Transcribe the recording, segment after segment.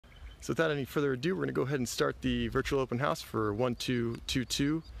So without any further ado, we're going to go ahead and start the virtual open house for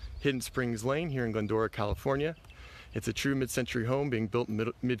 1222 Hidden Springs Lane here in Glendora, California. It's a true mid-century home being built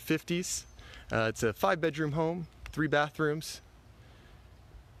in mid-50s. It's a 5-bedroom home, 3 bathrooms.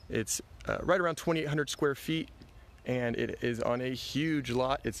 It's right around 2,800 square feet, and it is on a huge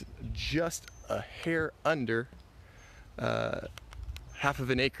lot. It's just a hair under half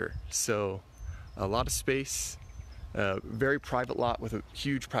of an acre, so a lot of space. Very private lot with a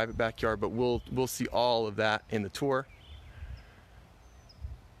huge private backyard, but we'll see all of that in the tour.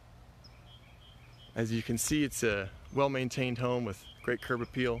 As you can see, it's a well-maintained home with great curb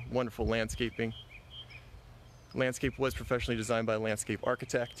appeal, wonderful landscaping. Landscape was professionally designed by a landscape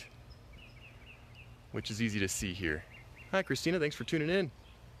architect, which is easy to see here. Hi Christina, thanks for tuning in.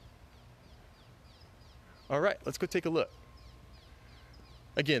 All right, let's go take a look.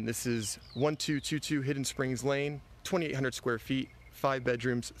 Again, this is 1222 Hidden Springs Lane, 2,800 square feet, 5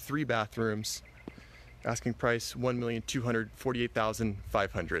 bedrooms, 3 bathrooms. Asking price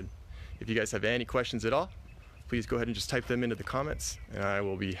 $1,248,500. If you guys have any questions at all, please go ahead and just type them into the comments and I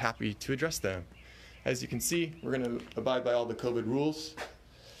will be happy to address them. As you can see, we're going to abide by all the COVID rules.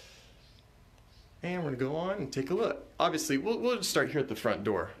 And we're going to go on and take a look. Obviously, we'll just start here at the front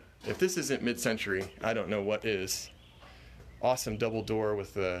door. If this isn't mid-century, I don't know what is. Awesome double door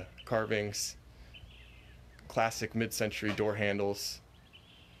with the carvings. Classic mid-century door handles.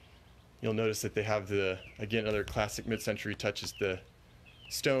 You'll notice that they have the, again, other classic mid-century touch is the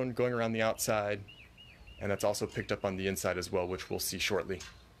stone going around the outside, and that's also picked up on the inside as well, which we'll see shortly.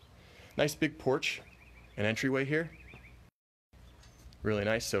 Nice big porch and entryway here. Really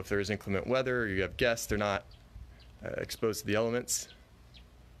nice, so if there is inclement weather or you have guests, they're not exposed to the elements.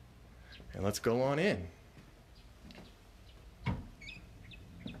 And let's go on in. All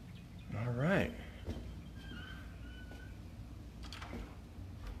right.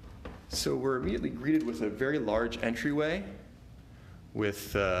 So we're immediately greeted with a very large entryway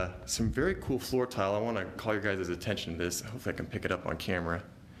with some very cool floor tile. I want to call your guys' attention to this. Hopefully I can pick it up on camera.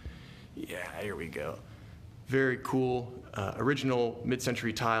 Yeah, here we go. Very cool, original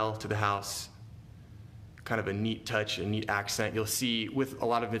mid-century tile to the house. Kind of a neat touch, a neat accent. You'll see with a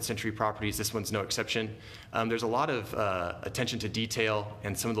lot of mid-century properties, this one's no exception. There's a lot of attention to detail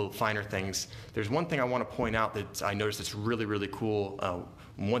and some of the finer things. There's one thing I want to point out that I noticed that's really, really cool.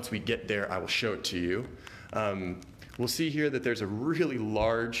 Once we get there, I will show it to you. We'll see here that there's a really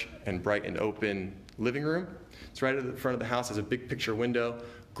large and bright and open living room. It's right at the front of the house. There's a big picture window.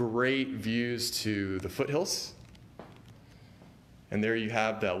 Great views to the foothills. And there you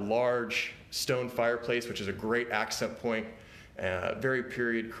have that large stone fireplace, which is a great accent point, very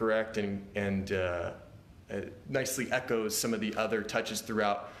period correct, and nicely echoes some of the other touches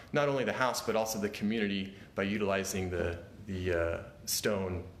throughout not only the house but also the community by utilizing the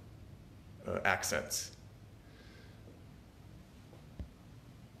stone accents.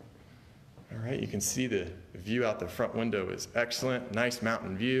 All right, you can see the view out the front window is excellent. Nice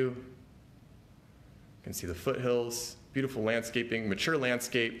mountain view. You can see the foothills, beautiful landscaping, mature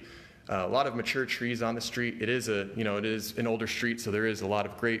landscape. A lot of mature trees on the street. It is an older street, so there is a lot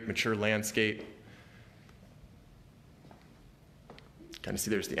of great mature landscape. Kind of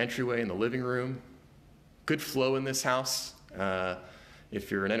see there's the entryway and the living room. Good flow in this house. If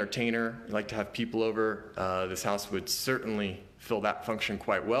you're an entertainer, you like to have people over, this house would certainly fill that function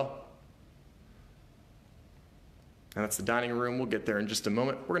quite well. And that's the dining room. We'll get there in just a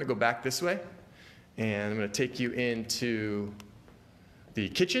moment. We're going to go back this way, and I'm going to take you into the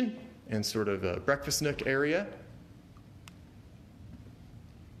kitchen and sort of a breakfast nook area.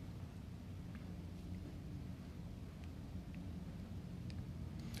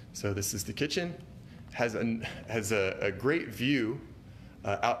 So this is the kitchen. Has a great view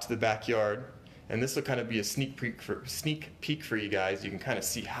out to the backyard, and this will kind of be a sneak peek for you guys. You can kind of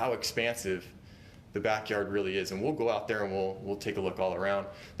see how expansive the backyard really is, and we'll go out there and we'll take a look all around.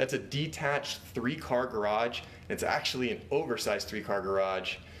 That's a detached 3-car garage. It's actually an oversized 3-car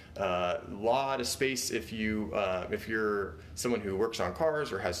garage. Lot of space if you're someone who works on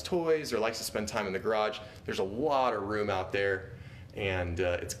cars or has toys or likes to spend time in the garage. There's a lot of room out there, and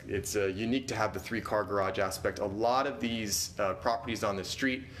it's unique to have the 3-car garage aspect. A lot of these properties on the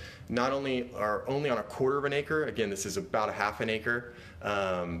street not only are only on a 1/4 of an acre. Again, this is about a 1/2 an acre,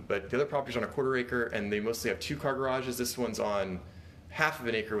 but the other properties are on a 1/4 acre, and they mostly have 2-car garages. This one's on 1/2 of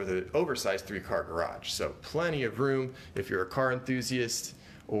an acre with an oversized 3-car garage. So plenty of room if you're a car enthusiast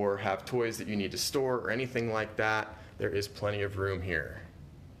or have toys that you need to store or anything like that. There is plenty of room here.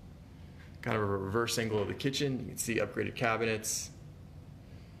 Kind of a reverse angle of the kitchen. You can see upgraded cabinets,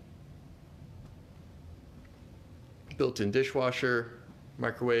 built-in dishwasher,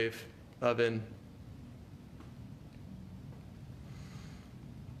 microwave, oven.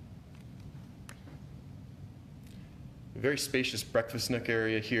 Very spacious breakfast nook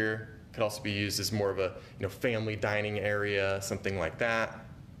area here. Could also be used as more of a family dining area, something like that.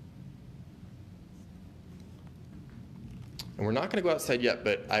 And we're not going to go outside yet,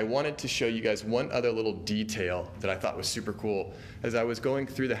 but I wanted to show you guys one other little detail that I thought was super cool. As I was going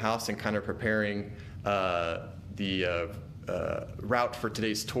through the house and kind of preparing the route for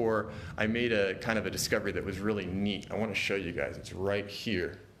today's tour, I made a kind of a discovery that was really neat. I want to show you guys. It's right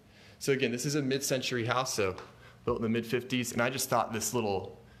here. So again, this is a mid-century house, so built in the mid-50s, and I just thought this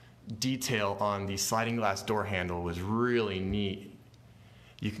little detail on the sliding glass door handle was really neat.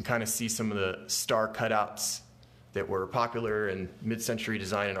 You can kind of see some of the star cutouts that were popular in mid-century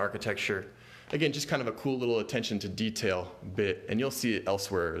design and architecture. Again, just kind of a cool little attention to detail bit, and you'll see it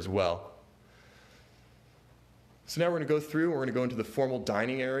elsewhere as well. So now we're going to go through, we're going to go into the formal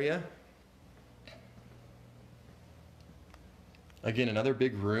dining area. Again, another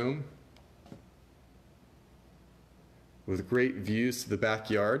big room with great views to the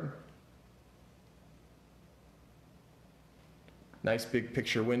backyard. Nice big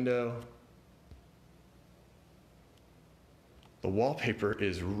picture window. The wallpaper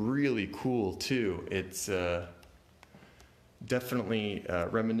is really cool too. It's definitely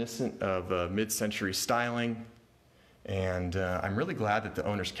reminiscent of mid-century styling, and I'm really glad that the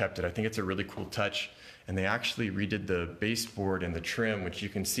owners kept it. I think it's a really cool touch, and they actually redid the baseboard and the trim, which you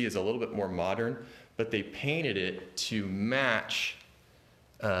can see is a little bit more modern, but they painted it to match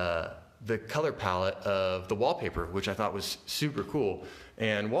the color palette of the wallpaper, which I thought was super cool.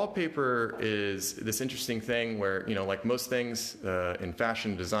 And wallpaper is this interesting thing where, like most things in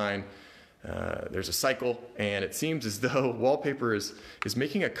fashion design, there's a cycle, and it seems as though wallpaper is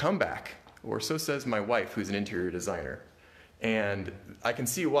making a comeback, or so says my wife, who's an interior designer. And I can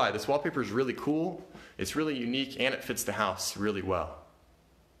see why. This wallpaper is really cool, it's really unique, and it fits the house really well.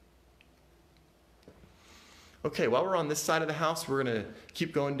 Okay, while we're on this side of the house, we're going to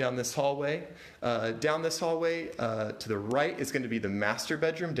keep going down this hallway. Down this hallway to the right is going to be the master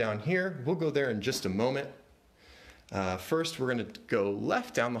bedroom down here. We'll go there in just a moment. First, we're going to go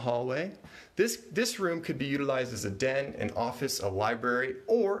left down the hallway. This room could be utilized as a den, an office, a library,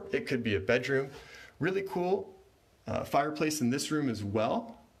 or it could be a bedroom. Really cool fireplace in this room as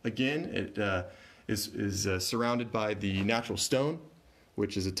well. Again, it is surrounded by the natural stone,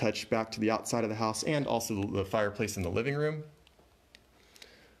 which is attached back to the outside of the house, and also the fireplace in the living room.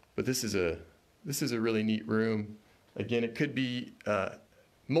 But this is a really neat room. Again, it could be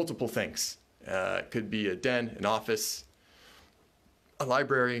multiple things. It could be a den, an office, a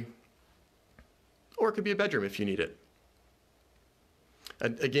library, or it could be a bedroom if you need it.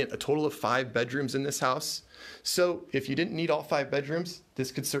 Again, a total of 5 bedrooms in this house. So if you didn't need all 5 bedrooms,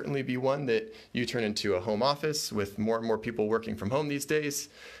 this could certainly be one that you turn into a home office with more and more people working from home these days.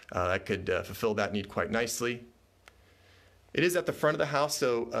 That could fulfill that need quite nicely. It is at the front of the house,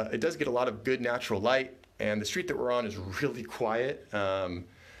 so it does get a lot of good natural light, and the street that we're on is really quiet. I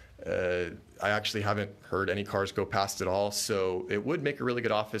actually haven't heard any cars go past at all, so it would make a really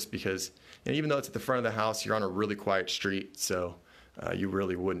good office because even though it's at the front of the house, you're on a really quiet street, so you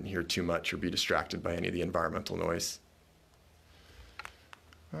really wouldn't hear too much or be distracted by any of the environmental noise.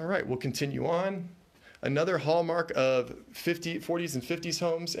 All right, we'll continue on. Another hallmark of 40s and 50s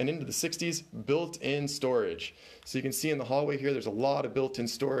homes and into the 60s, built-in storage. So you can see in the hallway here, there's a lot of built-in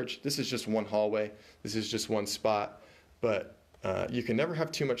storage. This is just one hallway. This is just one spot. But you can never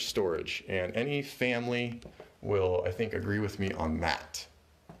have too much storage, and any family will, I think, agree with me on that.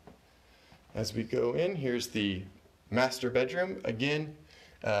 As we go in, here's the master bedroom. Again,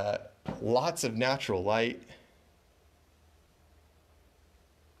 lots of natural light.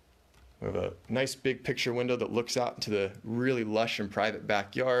 We have a nice big picture window that looks out into the really lush and private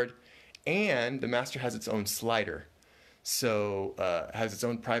backyard, and the master has its own slider. So it has its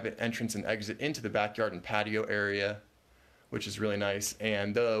own private entrance and exit into the backyard and patio area, which is really nice.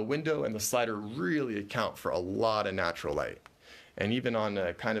 And the window and the slider really account for a lot of natural light. And even on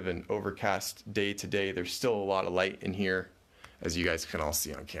a kind of an overcast day today, there's still a lot of light in here, as you guys can all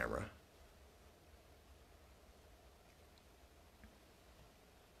see on camera.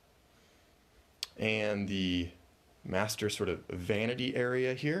 And the master sort of vanity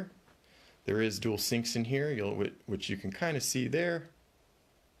area here. There is dual sinks in here, which you can kind of see there.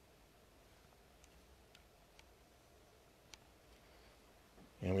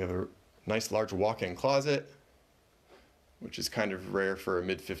 And we have a nice large walk-in closet, which is kind of rare for a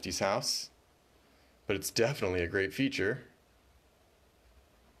mid-50s house, but it's definitely a great feature.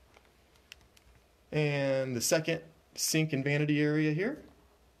 And the second sink and vanity area here.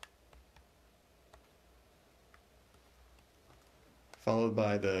 followed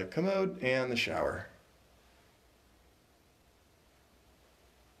by the commode and the shower.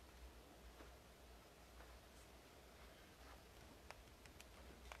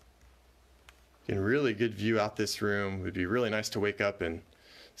 Again, really good view out this room. It would be really nice to wake up and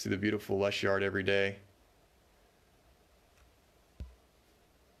see the beautiful lush yard every day.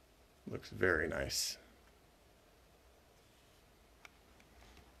 Looks very nice.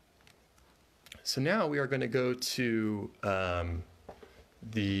 So now we are going to go to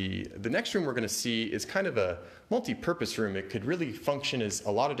the next room we're going to see is kind of a multi-purpose room. It could really function as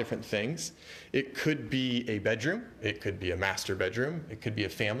a lot of different things. It could be a bedroom. It could be a master bedroom. It could be a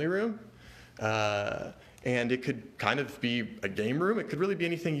family room. And it could kind of be a game room. It could really be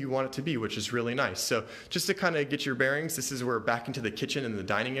anything you want it to be, which is really nice. So just to kind of get your bearings, this is where we're back into the kitchen and the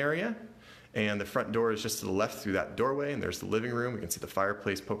dining area. And the front door is just to the left through that doorway. And there's the living room. We can see the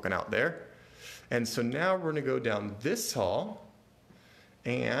fireplace poking out there. And so now we're going to go down this hall.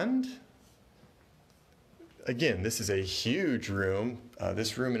 And again, this is a huge room.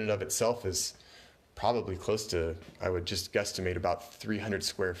 This room in and of itself is probably close to, I would just guesstimate, about 300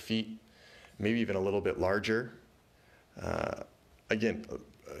 square feet. Maybe even a little bit larger. Again,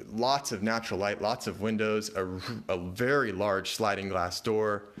 lots of natural light, lots of windows, a very large sliding glass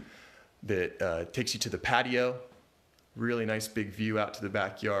door that takes you to the patio. Really nice big view out to the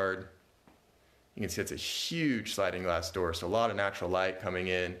backyard. You can see it's a huge sliding glass door, so a lot of natural light coming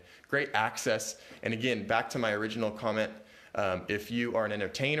in. Great access. And again, back to my original comment, if you are an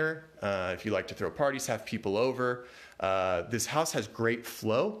entertainer, if you like to throw parties, have people over, this house has great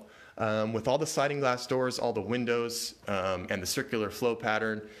flow. With all the sliding glass doors, all the windows, and the circular flow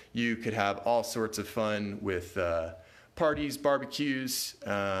pattern, you could have all sorts of fun with parties, barbecues.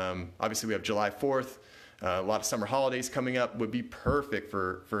 Obviously, we have July 4th. A lot of summer holidays coming up would be perfect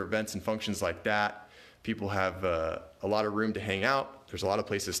for events and functions like that. People have a lot of room to hang out. There's a lot of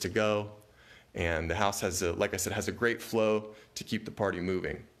places to go. And the house has, like I said, has a great flow to keep the party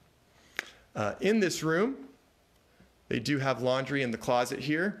moving. In this room, they do have laundry in the closet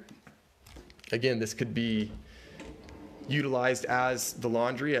here. Again, this could be utilized as the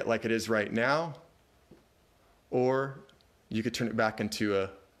laundry like it is right now, or you could turn it back into a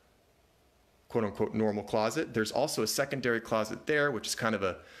quote-unquote normal closet. There's also a secondary closet there, which is kind of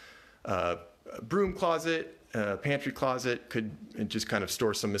a broom closet, a pantry closet, could just kind of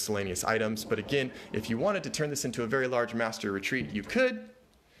store some miscellaneous items. But again, if you wanted to turn this into a very large master retreat, you could,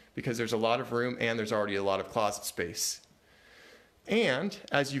 because there's a lot of room and there's already a lot of closet space. And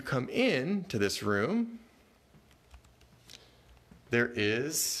as you come in to this room, there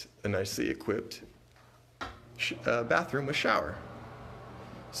is a nicely equipped bathroom with shower.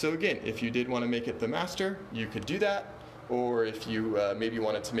 So again, if you did want to make it the master, you could do that. Or if you maybe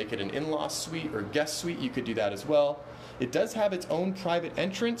wanted to make it an in-law suite or guest suite, you could do that as well. It does have its own private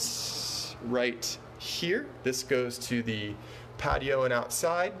entrance right here. This goes to the patio and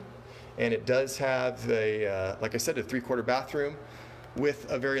outside. And it does have a, like I said, a 3/4 bathroom with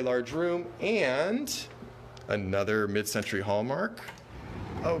a very large room and another mid-century hallmark,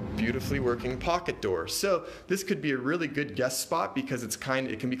 a beautifully working pocket door. So this could be a really good guest spot because it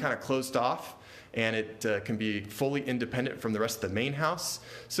can be kind of closed off, and it can be fully independent from the rest of the main house.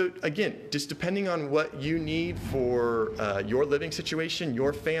 So again, just depending on what you need for your living situation,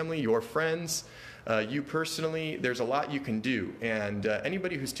 your family, your friends, you personally, there's a lot you can do. And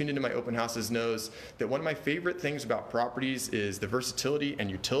anybody who's tuned into my open houses knows that one of my favorite things about properties is the versatility and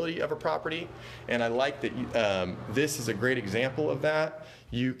utility of a property. And I like that this is a great example of that.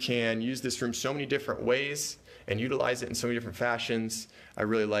 You can use this room so many different ways and utilize it in so many different fashions. I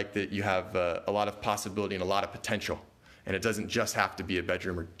really like that you have a lot of possibility and a lot of potential. And it doesn't just have to be a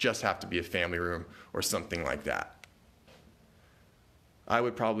bedroom or just have to be a family room or something like that. I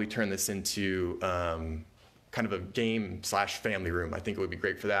would probably turn this into kind of a game/family room. I think it would be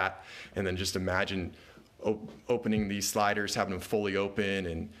great for that. And then just imagine opening these sliders, having them fully open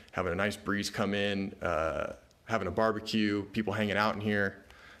and having a nice breeze come in, having a barbecue, people hanging out in here.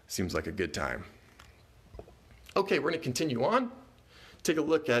 Seems like a good time. Okay, we're going to continue on. Take a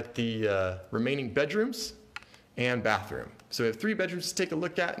look at the remaining bedrooms and bathroom. So we have 3 bedrooms to take a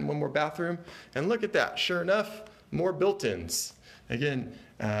look at and 1 more bathroom. And look at that. Sure enough, more built-ins. Again,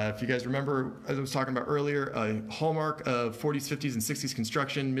 if you guys remember, as I was talking about earlier, a hallmark of 40s, 50s, and 60s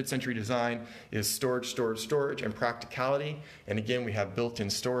construction, mid-century design is storage, storage, storage, and practicality. And again, we have built-in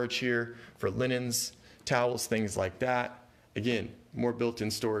storage here for linens, towels, things like that. Again, more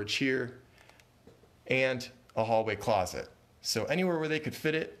built-in storage here, and a hallway closet. So anywhere where they could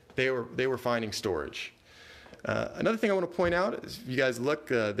fit it, they were finding storage. Another thing I want to point out is if you guys look,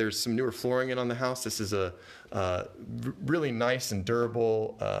 there's some newer flooring in on the house. This is a really nice and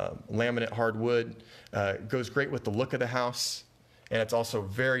durable laminate hardwood. Goes great with the look of the house, and it's also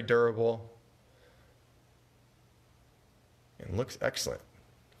very durable and looks excellent.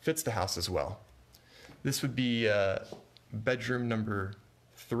 Fits the house as well. This would be bedroom number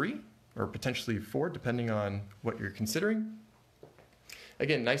 3 or potentially 4, depending on what you're considering.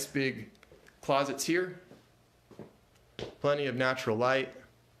 Again, nice big closets here. Plenty of natural light.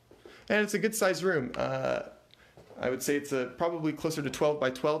 And it's a good sized room. I would say it's probably closer to 12 by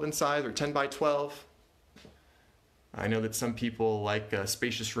 12 in size or 10 by 12. I know that some people like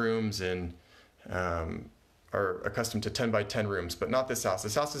spacious rooms and are accustomed to 10 by 10 rooms, but not this house.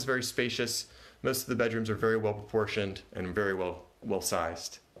 This house is very spacious. Most of the bedrooms are very well proportioned and very well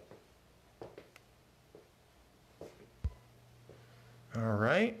sized. All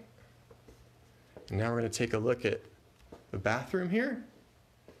right. Now we're going to take a look at the bathroom here.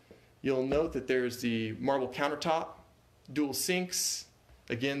 You'll note that there's the marble countertop, dual sinks,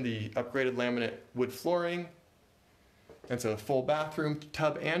 again the upgraded laminate wood flooring. It's a full bathroom,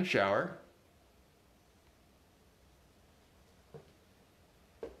 tub, and shower.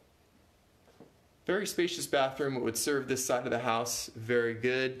 Very spacious bathroom. It would serve this side of the house very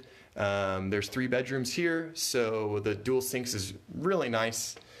good. There's 3 bedrooms here, so the dual sinks is really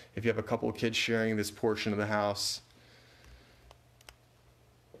nice if you have a couple of kids sharing this portion of the house.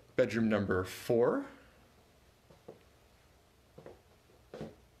 Bedroom number 4.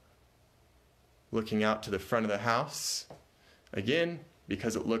 Looking out to the front of the house. Again,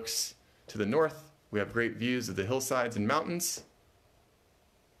 because it looks to the north, we have great views of the hillsides and mountains.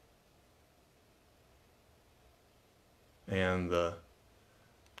 And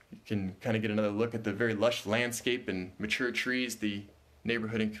you can kind of get another look at the very lush landscape and mature trees the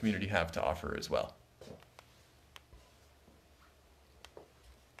neighborhood and community have to offer as well.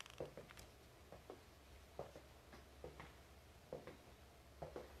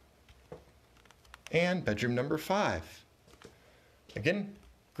 And bedroom number 5. Again,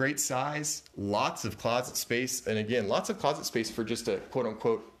 great size, lots of closet space, and again, lots of closet space for just a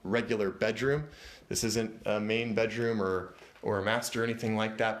quote-unquote regular bedroom. This isn't a main bedroom or a master or anything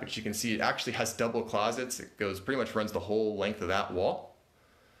like that, but you can see it actually has double closets. It pretty much runs the whole length of that wall.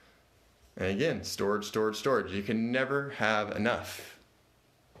 And again, storage, storage, storage. You can never have enough.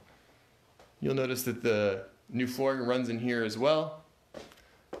 You'll notice that the new flooring runs in here as well.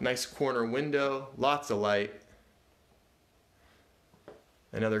 Nice corner window, lots of light.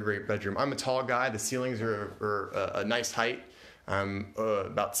 Another great bedroom. I'm a tall guy. The ceilings are a nice height. I'm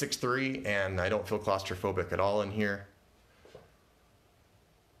about 6'3", and I don't feel claustrophobic at all in here.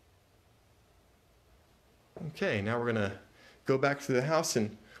 Okay, now we're going to go back to the house,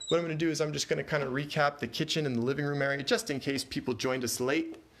 and what I'm going to do is I'm just going to kind of recap the kitchen and the living room area just in case people joined us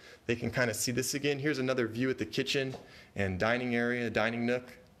late. They can kind of see this again. Here's another view at the kitchen and dining area, dining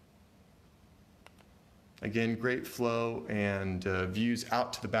nook. Again, great flow and views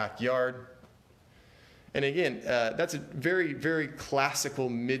out to the backyard. And again, that's a very, very classical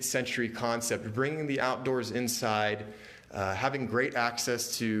mid-century concept, bringing the outdoors inside, having great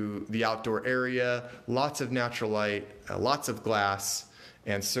access to the outdoor area, lots of natural light, lots of glass,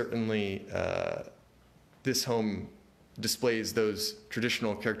 and certainly this home displays those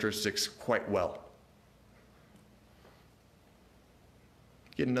traditional characteristics quite well.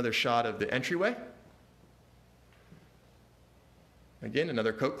 Get another shot of the entryway. Again,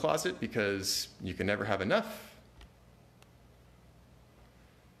 another coat closet because you can never have enough.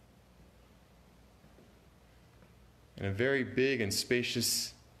 And a very big and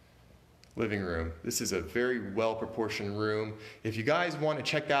spacious living room. This is a very well-proportioned room. If you guys want to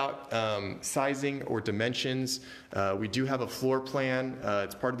check out sizing or dimensions, we do have a floor plan.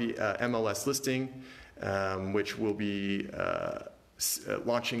 It's part of the MLS listing, which will be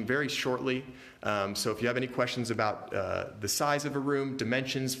launching very shortly. So if you have any questions about the size of a room,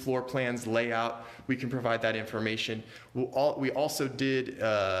 dimensions, floor plans, layout, we can provide that information. We also did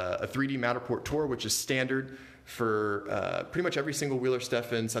a 3D Matterport tour, which is standard for pretty much every single Wheeler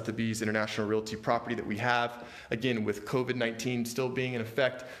Stephan Sotheby's International Realty property that we have. Again, with COVID-19 still being in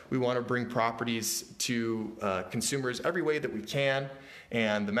effect, we want to bring properties to consumers every way that we can,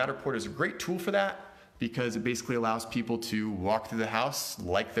 and the Matterport is a great tool for that, because it basically allows people to walk through the house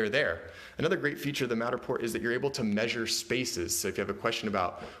like they're there. Another great feature of the Matterport is that you're able to measure spaces. So if you have a question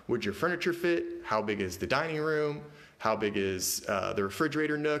about would your furniture fit, how big is the dining room, how big is the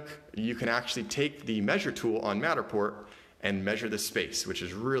refrigerator nook, you can actually take the measure tool on Matterport and measure the space, which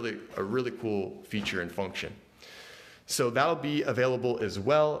is really a really cool feature and function. So that'll be available as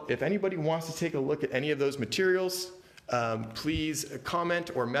well. If anybody wants to take a look at any of those materials, please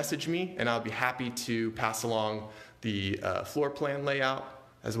comment or message me, and I'll be happy to pass along the floor plan layout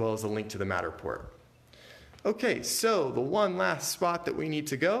as well as a link to the Matterport. Okay, so the one last spot that we need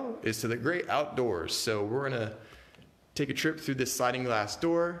to go is to the great outdoors. So we're gonna take a trip through this sliding glass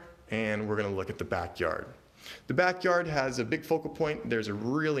door, and we're gonna look at the backyard. The backyard has a big focal point. There's a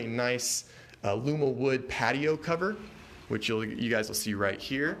really nice Luma wood patio cover, which you guys will see right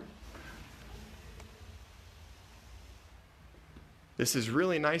here. This is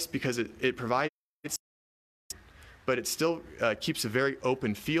really nice because it provides, but it still keeps a very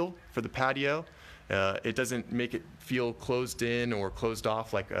open feel for the patio. It doesn't make it feel closed in or closed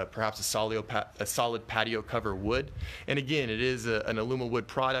off like perhaps a solid patio cover would. And again, it is an Aluma wood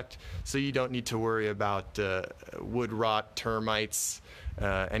product, so you don't need to worry about wood rot, termites,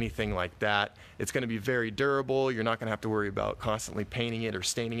 anything like that. It's going to be very durable. You're not going to have to worry about constantly painting it or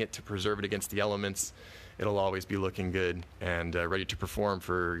staining it to preserve it against the elements. It'll always be looking good and ready to perform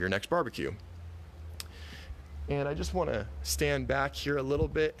for your next barbecue. And I just want to stand back here a little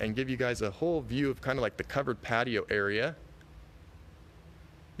bit and give you guys a whole view of kind of like the covered patio area.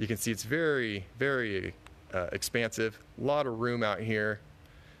 You can see it's very, very expansive. A lot of room out here.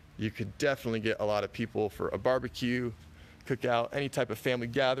 You could definitely get a lot of people for a barbecue, cookout, any type of family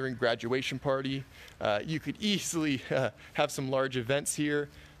gathering, graduation party. You could easily have some large events here.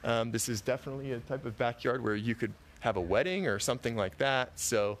 This is definitely a type of backyard where you could have a wedding or something like that.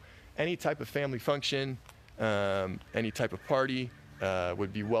 So any type of family function, any type of party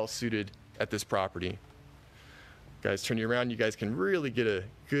would be well suited at this property. Guys, turn you around, you guys can really get a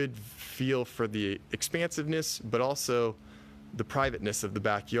good feel for the expansiveness, but also the privateness of the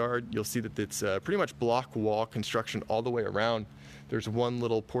backyard. You'll see that it's pretty much block wall construction all the way around. There's one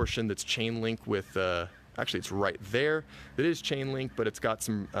little portion that's chain link with, actually it's right there, that is chain link, but it's got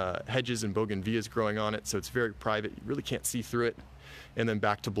some hedges and bougainvilleas growing on it, so it's very private. You really can't see through it. And then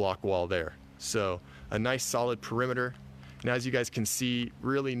back to block wall there. So a nice solid perimeter. And as you guys can see,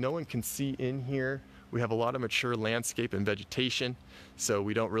 really no one can see in here. We have a lot of mature landscape and vegetation, so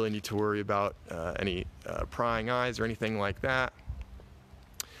we don't really need to worry about any prying eyes or anything like that.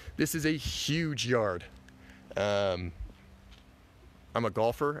 This is a huge yard. I'm a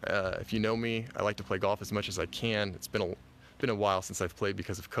golfer. If you know me, I like to play golf as much as I can. It's been a while since I've played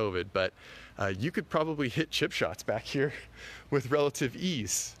because of COVID, but you could probably hit chip shots back here with relative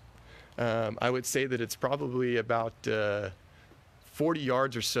ease. I would say that it's probably about 40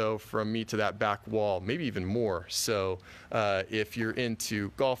 yards or so from me to that back wall, maybe even more. So if you're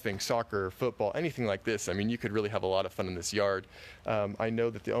into golfing, soccer, football, anything like this, I mean, you could really have a lot of fun in this yard. I know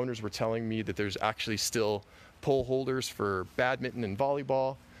that the owners were telling me that there's actually still pole holders for badminton and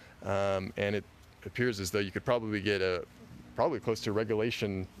volleyball, and it appears as though you could probably get probably close to a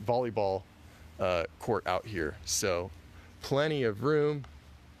regulation volleyball court out here. So plenty of room.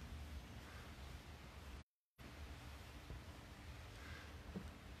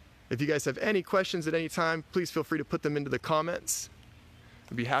 If you guys have any questions at any time, please feel free to put them into the comments.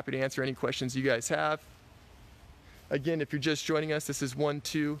 I'd be happy to answer any questions you guys have. Again, if you're just joining us, this is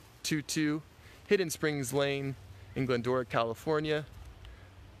 1222 Hidden Springs Lane in Glendora, California.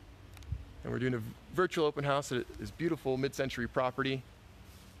 And we're doing a virtual open house at this beautiful mid-century property.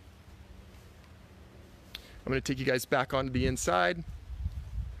 I'm going to take you guys back onto the inside.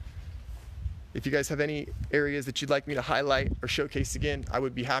 If you guys have any areas that you'd like me to highlight or showcase again, I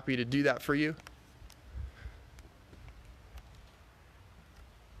would be happy to do that for you.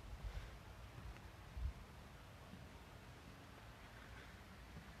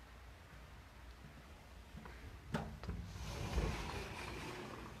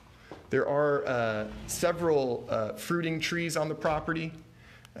 There are several fruiting trees on the property.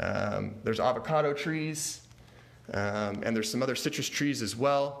 There's avocado trees, and there's some other citrus trees as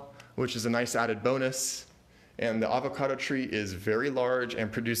well, which is a nice added bonus. And the avocado tree is very large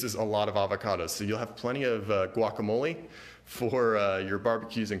and produces a lot of avocados. So you'll have plenty of guacamole for your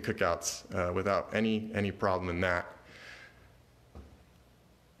barbecues and cookouts without any problem in that.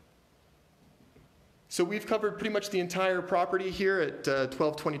 So we've covered pretty much the entire property here at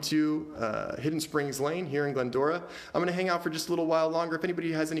 1222 Hidden Springs Lane here in Glendora. I'm gonna hang out for just a little while longer. If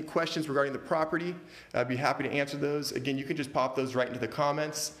anybody has any questions regarding the property, I'd be happy to answer those. Again, you can just pop those right into the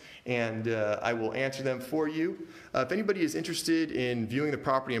comments and I will answer them for you. If anybody is interested in viewing the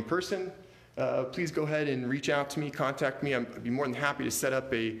property in person, please go ahead and reach out to me, contact me. I'd be more than happy to set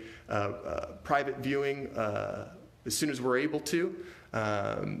up a private viewing as soon as we're able to.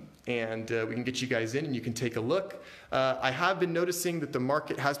 And we can get you guys in and you can take a look. I have been noticing that the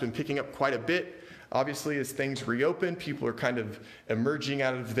market has been picking up quite a bit. Obviously, as things reopen, people are kind of emerging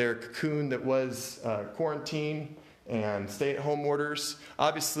out of their cocoon that was quarantine and stay-at-home orders.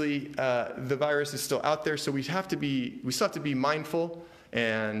 Obviously, the virus is still out there, so we still have to be mindful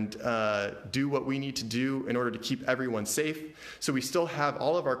and do what we need to do in order to keep everyone safe. So we still have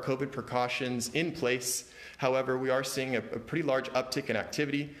all of our COVID precautions in place. However, we are seeing a pretty large uptick in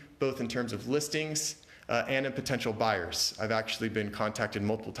activity, both in terms of listings and in potential buyers. I've actually been contacted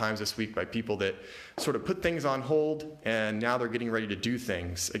multiple times this week by people that sort of put things on hold, and now they're getting ready to do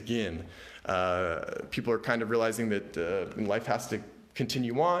things again. People are kind of realizing that life has to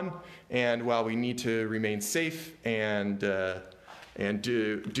continue on, and while we need to remain safe and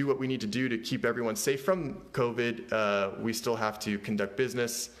do what we need to do to keep everyone safe from COVID, we still have to conduct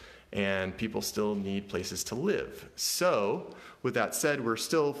business, and people still need places to live. So, with that said, we're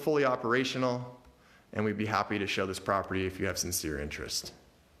still fully operational, and we'd be happy to show this property if you have sincere interest.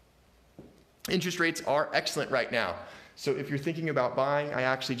 Interest rates are excellent right now. So if you're thinking about buying, I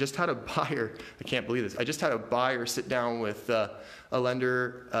actually just had a buyer, I can't believe this, I just had a buyer sit down with a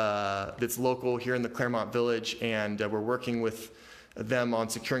lender that's local here in the Claremont Village, and we're working with them on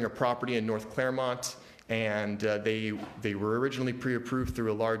securing a property in North Claremont, and they were originally pre-approved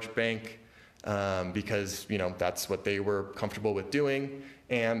through a large bank because, you know, that's what they were comfortable with doing,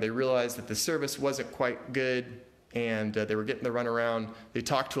 and they realized that the service wasn't quite good, and they were getting the runaround. They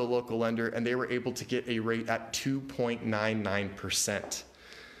talked to a local lender, and they were able to get a rate at 2.99%.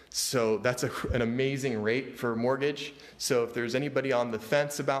 So that's an amazing rate for a mortgage. So if there's anybody on the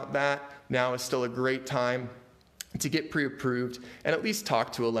fence about that, now is still a great time to get pre-approved and at least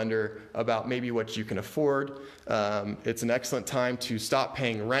talk to a lender about maybe what you can afford. It's an excellent time to stop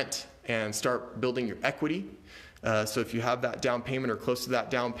paying rent and start building your equity. So if you have that down payment or close to that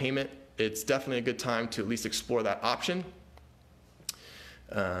down payment, it's definitely a good time to at least explore that option.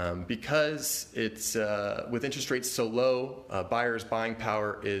 Because it's with interest rates so low, buyers' buying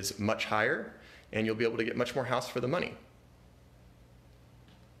power is much higher, and you'll be able to get much more house for the money.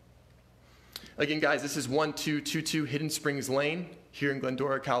 Again, guys, this is 1222 Hidden Springs Lane here in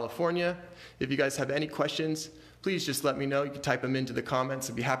Glendora, California. If you guys have any questions, please just let me know. You can type them into the comments.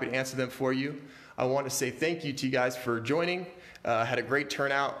 I'd be happy to answer them for you. I want to say thank you to you guys for joining. Had a great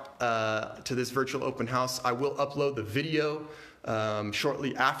turnout to this virtual open house. I will upload the video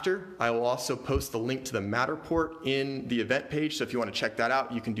shortly after. I will also post the link to the Matterport in the event page, so if you want to check that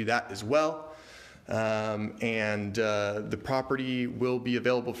out, you can do that as well. The property will be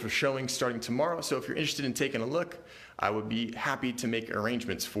available for showing starting tomorrow, so if you're interested in taking a look, I would be happy to make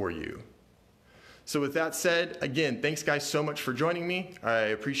arrangements for you. So with that said, again, thanks guys so much for joining me. I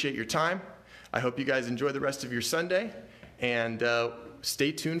appreciate your time. I hope you guys enjoy the rest of your Sunday, and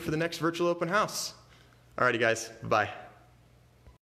stay tuned for the next virtual open house. Alrighty guys, bye.